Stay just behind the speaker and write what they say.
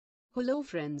Hello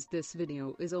friends, this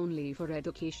video is only for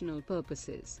educational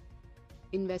purposes.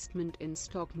 Investment in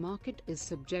stock market is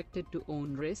subjected to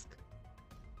own risk.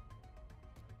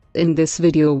 In this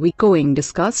video we going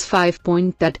discuss 5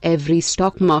 points that every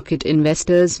stock market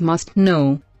investors must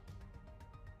know.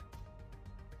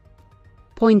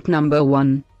 Point number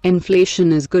 1.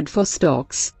 Inflation is good for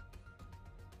stocks.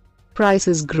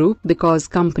 Prices grew because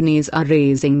companies are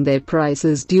raising their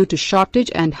prices due to shortage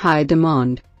and high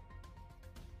demand.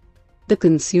 The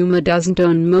consumer doesn't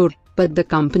earn more, but the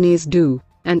companies do,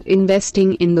 and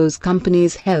investing in those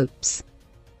companies helps.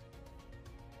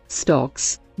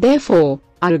 Stocks, therefore,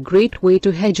 are a great way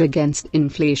to hedge against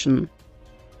inflation.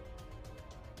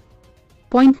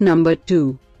 Point number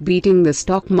 2. Beating the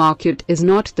stock market is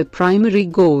not the primary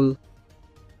goal.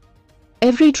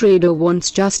 Every trader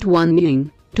wants just one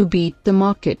inning, to beat the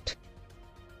market.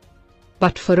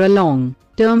 But for a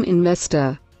long-term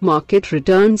investor, market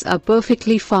returns are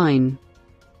perfectly fine.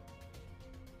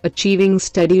 Achieving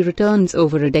steady returns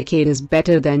over a decade is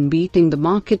better than beating the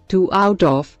market 2 out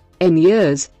of n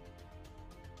years.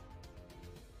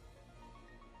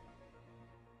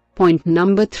 Point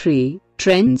number 3.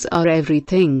 Trends are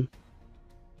everything.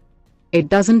 It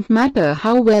doesn't matter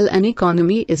how well an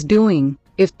economy is doing,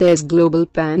 if there's global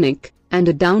panic and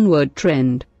a downward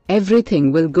trend,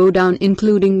 everything will go down,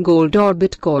 including gold or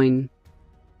Bitcoin.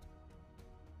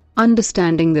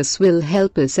 Understanding this will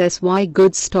help assess why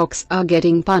good stocks are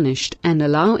getting punished and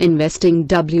allow investing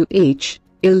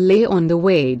lay on the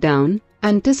way down,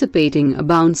 anticipating a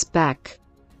bounce back.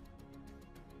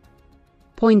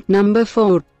 Point number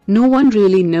 4. No one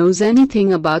really knows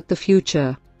anything about the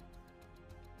future.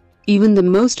 Even the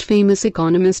most famous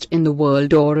economist in the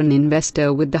world or an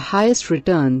investor with the highest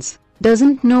returns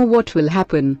doesn't know what will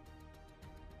happen.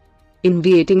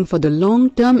 Waiting for the long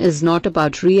term is not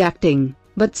about reacting,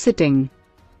 but sitting.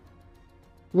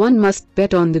 One must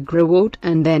bet on the growth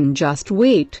and then just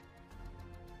wait.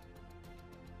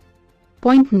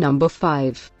 Point number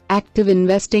 5. Active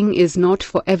investing is not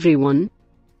for everyone.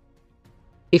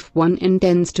 If one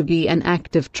intends to be an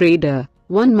active trader,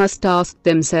 one must ask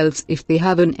themselves if they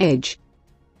have an edge.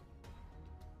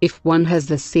 If one has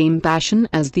the same passion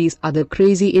as these other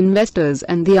crazy investors,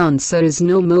 and the answer is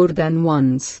no more than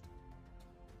one's.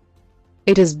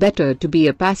 It is better to be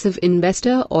a passive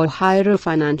investor or hire a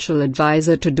financial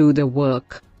advisor to do the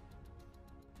work.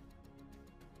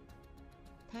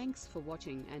 Thanks for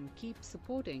watching and keep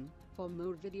supporting. For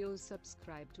more videos,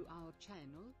 subscribe to our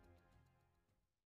channel.